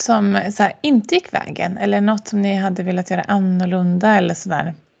något som så här, inte gick vägen? Eller något som ni hade velat göra annorlunda eller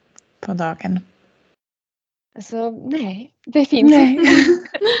sådär på dagen? Alltså nej, det finns inte.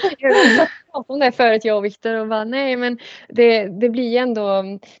 Jag pratade om det förut, jag och Victor, och bara nej, men det blir ändå,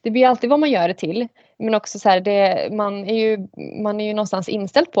 det blir alltid vad man gör det till. Men också så här, man är ju någonstans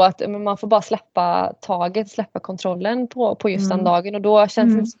inställd på att man får bara släppa taget, släppa kontrollen på just den dagen. Och då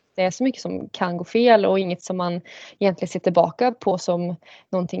känns det inte som att det är så mycket som kan gå fel och inget som man egentligen sitter tillbaka på som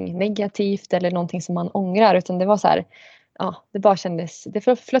någonting negativt eller någonting som man ångrar. Utan det var så här, det bara kändes, det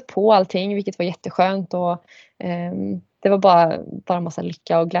flöt på allting, vilket var jätteskönt och det var bara en massa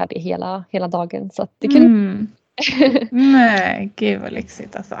lycka och glädje hela dagen. Så att det kunde... Nej, gud vad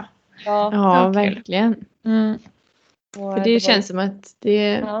lyxigt alltså. Ja, verkligen. För det känns som att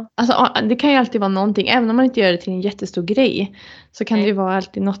det kan ju alltid vara någonting, även om man inte gör det till en jättestor grej, så kan det ju vara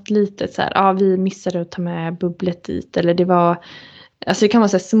alltid något litet så här, vi missade att ta med bubblet dit, eller det var, alltså det kan vara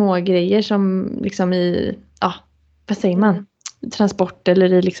så här små grejer som liksom i, vad säger man, transport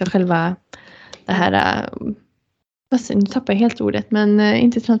eller i liksom själva det här, nu tappar jag helt ordet, men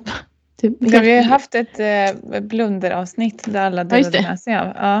inte transport. Vi har ju haft ett blunderavsnitt där alla delade med sig av.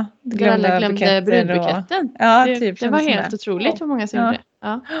 Ja, glömde brudbuketten. Det var helt otroligt för många som gjorde det.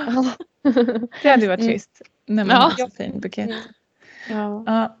 Ja. Det hade ju varit trist när man har så fin bukett.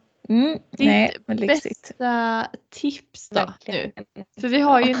 Ditt bästa tips då nu? För vi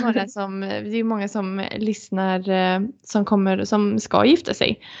har ju det är många som lyssnar som ska gifta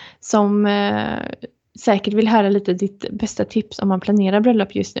sig. Som säkert vill höra lite ditt bästa tips om man planerar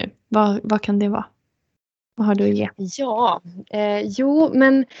bröllop just nu. Vad kan det vara? Vad har du att ge?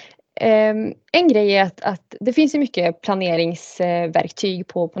 Men En grej är att det finns ju mycket planeringsverktyg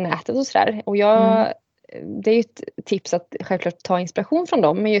på nätet och sådär. Och det är ju ett tips att självklart ta inspiration från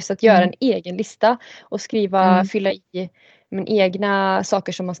dem. Men just att göra en egen lista och fylla i egna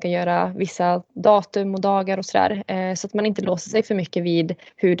saker som man ska göra, vissa datum och dagar och sådär. Så att man inte låser sig för mycket vid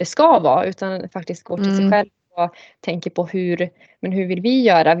hur det ska vara, utan faktiskt går till sig själv och tänker på hur vill vi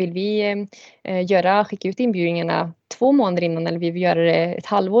göra? Vill vi skicka ut inbjudningarna 2 månader innan, eller vill vi göra det ett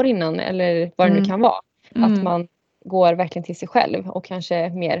halvår innan, eller vad det nu kan vara. Att man går verkligen till sig själv och kanske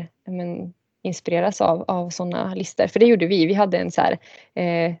mer inspireras av sådana listor. För det gjorde vi. Vi hade en så här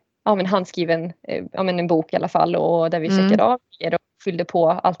handskriven en bok i alla fall, och där vi checkade av och fyllde på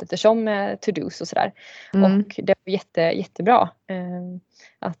allt eftersom med to-dos och sådär. Och det var jättebra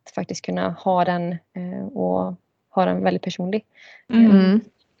att faktiskt kunna ha den och ha den väldigt personlig.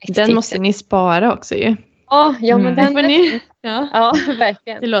 Den måste ni spara också ju. Ja, men den får ni. Ja,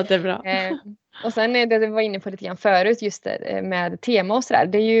 verkligen. Det låter bra. Och sen det du var inne på lite grann förut, just det, med tema och sådär.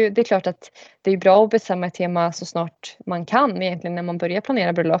 Det är klart att det är bra att bestämma ett tema så snart man kan egentligen när man börjar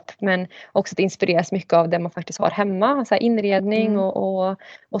planera bröllop. Men också att inspireras mycket av det man faktiskt har hemma. Så här inredning och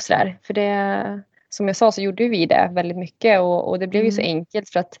sådär. För det, som jag sa, så gjorde vi det väldigt mycket. Och det blev ju så enkelt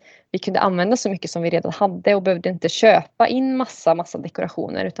för att vi kunde använda så mycket som vi redan hade. Och behövde inte köpa in massa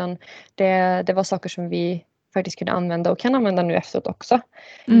dekorationer. Utan det var saker som vi faktiskt kunde använda och kan använda nu efteråt också.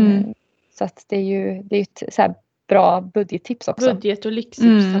 Så att det är ju ett så här bra budgettips också. Budget och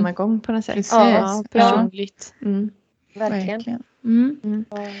lyxtips samma gång på något sätt. Precis. Ja, personligt. Verkligen.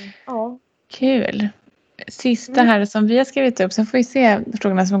 Ja. Kul. Sista här som vi har skrivit upp, så får vi se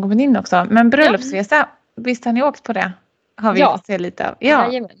frågorna som har kommit in också. Men bröllopsresa, visst har ni åkt på det? Har vi fått se lite av.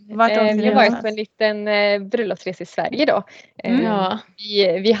 Ja. Vart åkte ni? Jag var på en liten bröllopsresa i Sverige då.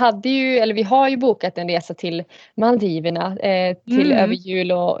 Vi har ju bokat en resa till Maldiverna till över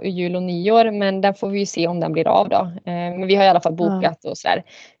jul och nyår, men där får vi ju se om den blir av då. Men vi har i alla fall bokat och sådär.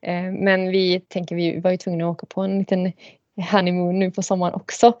 Men vi var ju tvungna att åka på en liten honeymoon nu på sommaren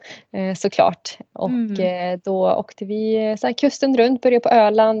också, såklart. Och då åkte vi så här kusten runt, började på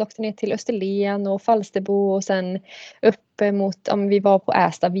Öland, åkte ner till Österlen och Falsterbo och sen upp mot, vi var på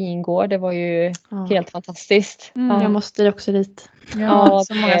Ästa vingård. Det var ju helt fantastiskt. Jag måste också dit.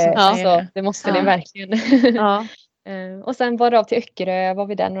 Så många det måste det verkligen. Och sen var det av till Öckerö, var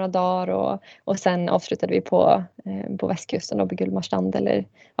vi där några dagar och sen avslutade vi på västkusten och på Gullmarstrand eller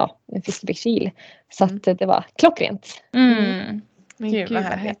Fiskebäckskil. Så att det var klockrent. Men gud vad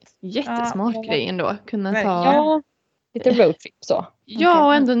härligt. Jättesmart grej ändå. Kunna ta... Ja, lite roadtrip så. Ja,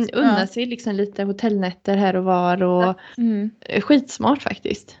 och ändå unna sig liksom lite hotellnätter här och var. Och skitsmart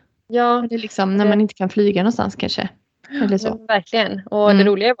faktiskt. Ja. Det är liksom när man inte kan flyga någonstans kanske. Eller så. Ja, verkligen. Och det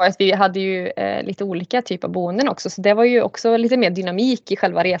roliga var att vi hade ju lite olika typer av boenden också. Så det var ju också lite mer dynamik i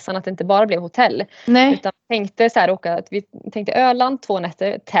själva resan. Att det inte bara blev hotell. Nej. Utan vi tänkte så här, vi tänkte Öland, 2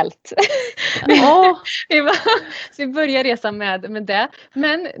 nätter, tält. Så vi började resan med det.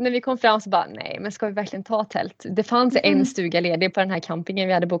 Men när vi kom fram så bara, nej, men ska vi verkligen ta tält? Det fanns en stuga ledig på den här campingen.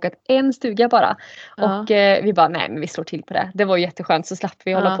 Vi hade bokat en stuga bara. Och vi bara, nej, men vi slår till på det. Det var ju jätteskönt, så slapp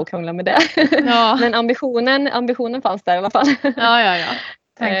vi hålla på och krångla med det. Men ambitionen fanns där i alla fall. Ja.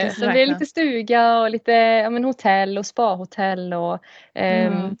 Så det är lite stuga och lite hotell och spahotell och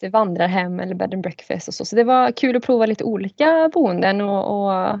det vandrarhem eller bed and breakfast och så. Så det var kul att prova lite olika boenden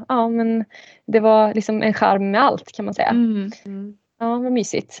men det var liksom en charm med allt, kan man säga. Ja, vad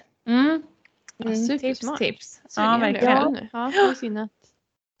mysigt. Tips. Ja, verkligen. Ja, det var synd att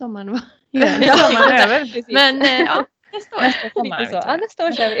sommaren var över. Men nästa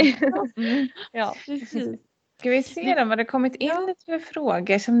år kör vi. Ja, precis. Ska vi se då vad det kommit in lite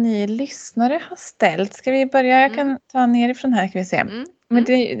frågor som ni lyssnare har ställt. Ska vi börja? Jag kan ta nerifrån här, kan vi se. Men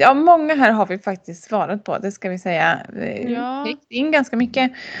många här har vi faktiskt svarat på, det ska vi säga. In ganska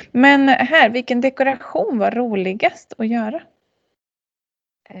mycket. Men här, vilken dekoration var roligast att göra?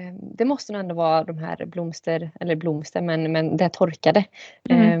 Det måste nog ändå vara de här blomster, men det torkade.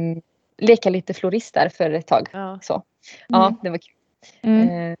 Leka lite florist där för ett tag. Så. Ja, det var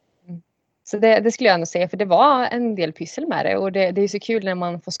kul. Så det skulle jag ändå säga, för det var en del pyssel med det. Och det är så kul när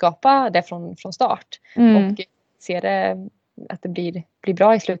man får skapa det från start. Och ser det, att det blir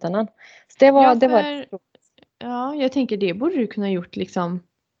bra i slutändan. Så det var Ja, jag tänker det borde du kunna gjort liksom.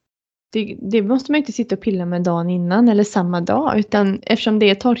 Det måste man inte sitta och pilla med dagen innan eller samma dag. Utan eftersom det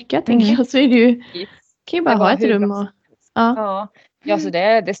är torkat tänker jag, så är det ju, kan ju bara ha ett rum. Och, Ja, så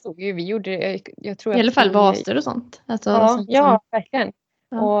det stod ju, vi gjorde, jag tror i alla fall vaser och sånt. Alltså, verkligen.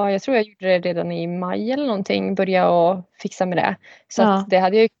 Och jag tror jag gjorde det redan i maj eller någonting. Började och fixa med det. Så att det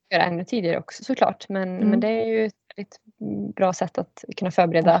hade jag ju kunnat göra ännu tidigare också, såklart. Men det är ju ett väldigt bra sätt att kunna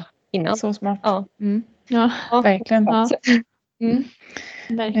förbereda innan. Så smart. Ja. Ja, verkligen. Ja.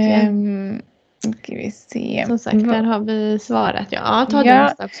 Verkligen. Ska vi se. Som sagt, där har vi svarat. Ja, ta det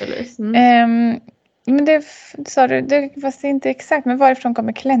nästa också, Louise. Men det sa du, det var inte exakt, men varifrån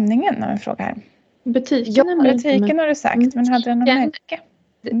kommer klänningen? Har en fråga här. Butiken har du sagt, men hade den någon märke?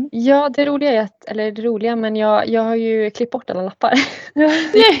 Ja, det roliga är att, eller det roliga, men jag har ju klippt bort alla lappar.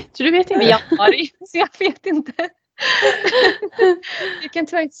 Nej, så du vet inte? Så jag vet inte. Jag kan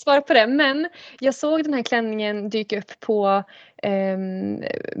tyvärr inte svara på det, men jag såg den här klänningen dyka upp på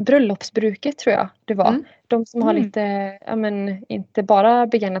bröllopsbruket, tror jag det var. De som har lite, inte bara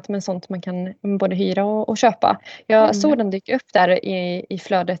begagnat, men sånt man kan både hyra och köpa. Jag såg den dyka upp där i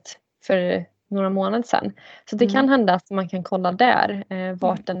flödet för några månader sedan. Så det kan hända att man kan kolla där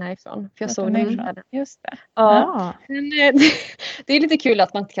vart den är ifrån. För jag såg den i flödet. Just det. Ja. Men, det är lite kul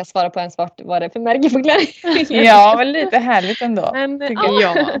att man inte kan svara på ens vad det är för märke på klänningen. Ja, men lite härligt ändå. Men, det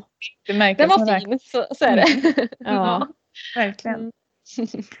var fin, så är det. Ja, verkligen. Ska vi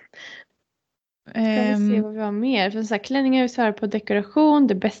se vad vi har mer. För så här, klänningar har vi svarat på, dekoration,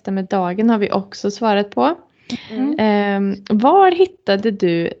 det bästa med dagen har vi också svarat på. Var hittade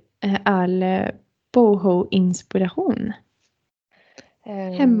du all boho-inspiration?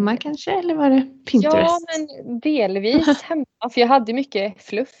 Hemma kanske, eller var det Pinterest? Ja, men delvis hemma. För jag hade mycket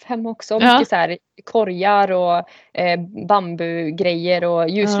fluff hemma också. Mycket så här korgar och bambugrejer och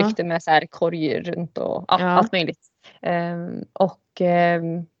ljuslyktor med så här korg runt och allt möjligt.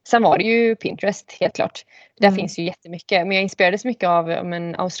 Sen var det ju Pinterest, helt klart. Där finns ju jättemycket. Men jag inspirerades mycket av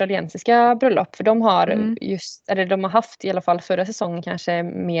australiensiska bröllop. För de har de har haft i alla fall förra säsongen kanske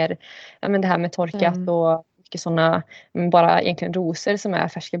mer det här med torkat och mycket sådana, bara egentligen rosor som är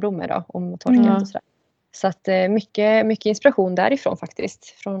färska blommor då, och torkat och sådär. Så att mycket inspiration därifrån faktiskt.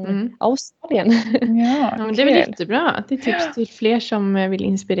 Från Australien. Ja, men det är väl jättebra. Det är tips till fler som vill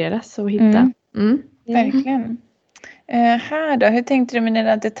inspireras och hitta. Verkligen. Här då, hur tänkte du med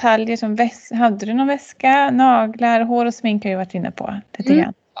dina detaljer som hade du någon väska, naglar, hår och smink har ju varit inne på lite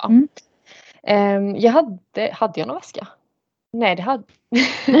grann. Jag hade jag någon väska? Nej, det hade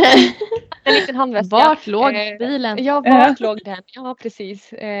en liten handväska. Vart låg bilen? Ja, vart låg den? Ja,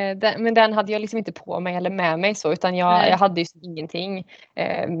 precis. Men den hade jag liksom inte på mig eller med mig så, utan jag hade ju ingenting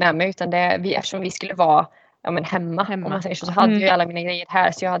med mig, utan eftersom vi skulle vara hemma. Om man säger så hade jag alla mina grejer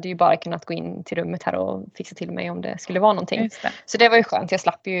här, så jag hade ju bara kunnat gå in till rummet här och fixa till mig om det skulle vara någonting. Så det var ju skönt, jag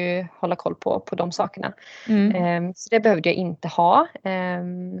slapp ju hålla koll på de sakerna. Så det behövde jag inte ha.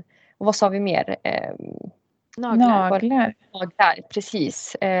 Och vad sa vi mer? Naglar,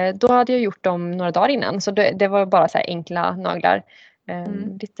 precis. Då hade jag gjort dem några dagar innan, så det var bara så här enkla naglar.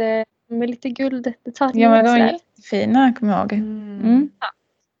 Med lite gulddetaljer. Ja, men de var jättefina, kommer jag ihåg. Ja,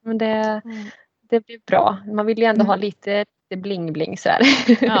 men det blir bra. Man vill ju ändå ha lite bling-bling så här.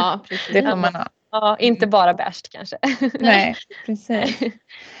 Ja, precis. Det får man ha. Ja, inte bara bärst kanske. Nej, precis.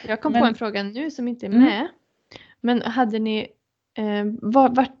 Jag kom på en fråga nu som inte är med. Men hade ni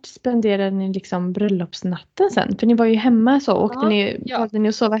vart spenderade ni liksom bröllopsnatten sen? För ni var ju hemma så. Valde ni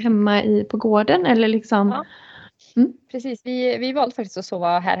att sova hemma på gården eller liksom? Ja. Precis, vi valde faktiskt att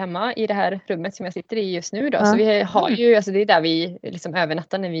sova här hemma i det här rummet som jag sitter i just nu då. Så vi har ju, alltså det är där vi liksom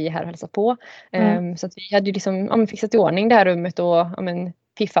övernattar när vi är här och hälsar på. Så att vi hade ju liksom fixat i ordning det här rummet och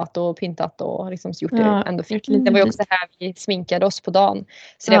piffat och pyntat och liksom gjort det ändå fint. Det var ju också här vi sminkade oss på dagen.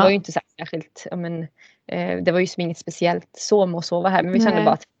 Så det var ju inte särskilt, det var ju som inget speciellt så med att sova här. Men vi kände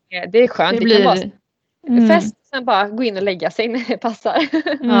bara att det är skönt. Det kan vara fest, sen bara gå in och lägga sig när det passar.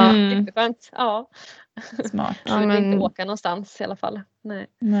 Jätteskönt. Ja. Smart. Så vi vill inte åka någonstans i alla fall.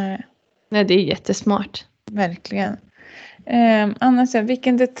 Nej, det är jättesmart. Verkligen. Annars,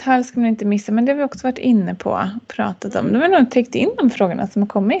 vilken detalj ska man inte missa? Men det har vi också varit inne på och pratat om. Du har nog täckt in de frågorna som har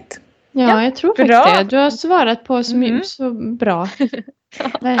kommit. Ja, jag tror faktiskt det. Du har svarat på så bra.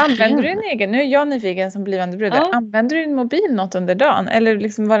 Använder du din egen? Nu är jag nyfiken som blivande brud. Använder du din mobil något under dagen? Eller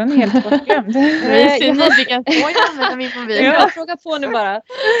liksom var den helt bortglömd? Jag är nyfiken på att använda min mobil. Jag frågar på nu bara.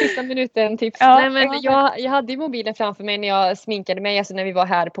 Sista minuten tips. Nej, men jag hade ju mobilen framför mig när jag sminkade mig. Alltså när vi var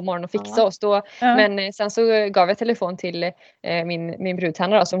här på morgonen och fixade oss. Då. Men sen så gav jag telefon till min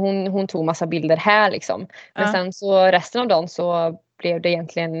brudtärna. Så hon tog massa bilder här liksom. Men sen så resten av dagen så blev det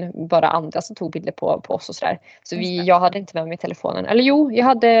egentligen bara andra som tog bilder på oss och sådär. Så jag hade inte med mig telefonen. Eller jo, jag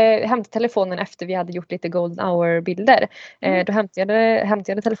hade hämtat telefonen efter vi hade gjort lite golden hour-bilder. Då hämtade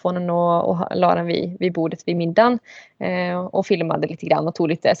jag telefonen och la den vid bordet vid middagen. Och filmade lite grann och tog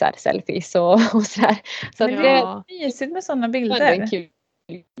lite så här selfies och sådär. Så det är mysigt med sådana bilder.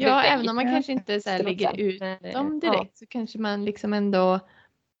 Ja, även om man kanske inte så här lägger ut dem direkt så kanske man liksom ändå...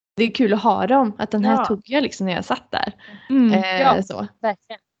 Det är kul att ha dem. Att den här tog jag liksom när jag satt där. Så.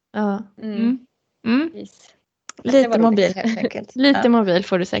 Verkligen. Ja. Lite mobil helt enkelt. Lite mobil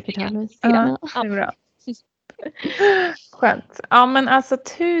får du säkert ha. Ja, det är bra. Skönt. Ja, men alltså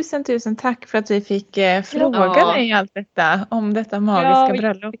tusen tack för att vi fick fråga dig i allt detta om detta magiska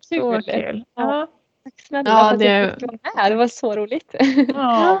bröllop. Så kul. Ja. Tack snälla för att jag fick vara med. Det var så roligt.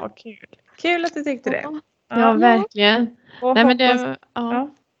 Ja, vad kul. Kul att du tyckte det. Ja, verkligen. Nej, men det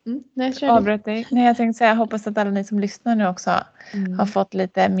avbröt dig. Nej, jag tänkte säga, jag hoppas att alla ni som lyssnar nu också har fått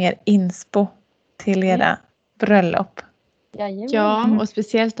lite mer inspo till era bröllop. Ja, och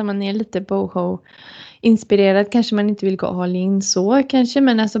speciellt om man är lite boho-inspirerad. Kanske man inte vill gå all in så kanske.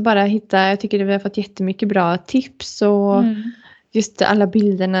 Men alltså bara hitta, jag tycker att vi har fått jättemycket bra tips. Och just alla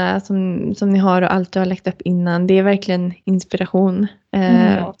bilderna som ni har och allt du har lagt upp innan. Det är verkligen inspiration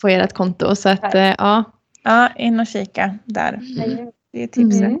på ert konto. Så att Ja, in och kika där. Det är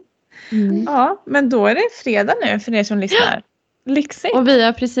tipsen. Ja, men då är det fredag nu för er som lyssnar. Lyxigt. Och vi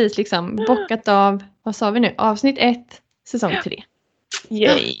har precis liksom bockat av, vad sa vi nu? Avsnitt 1, säsong 3.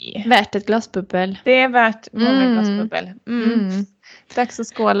 Yay. Värt ett glasbubbel. Det är värt många glasbubbel. Dags att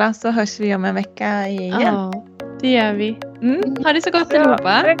skåla så hörs vi om en vecka igen. Ja, det gör vi. Ha det så gott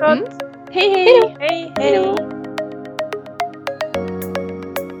allihopa. Ha det gott. Hej hej. Hej hej.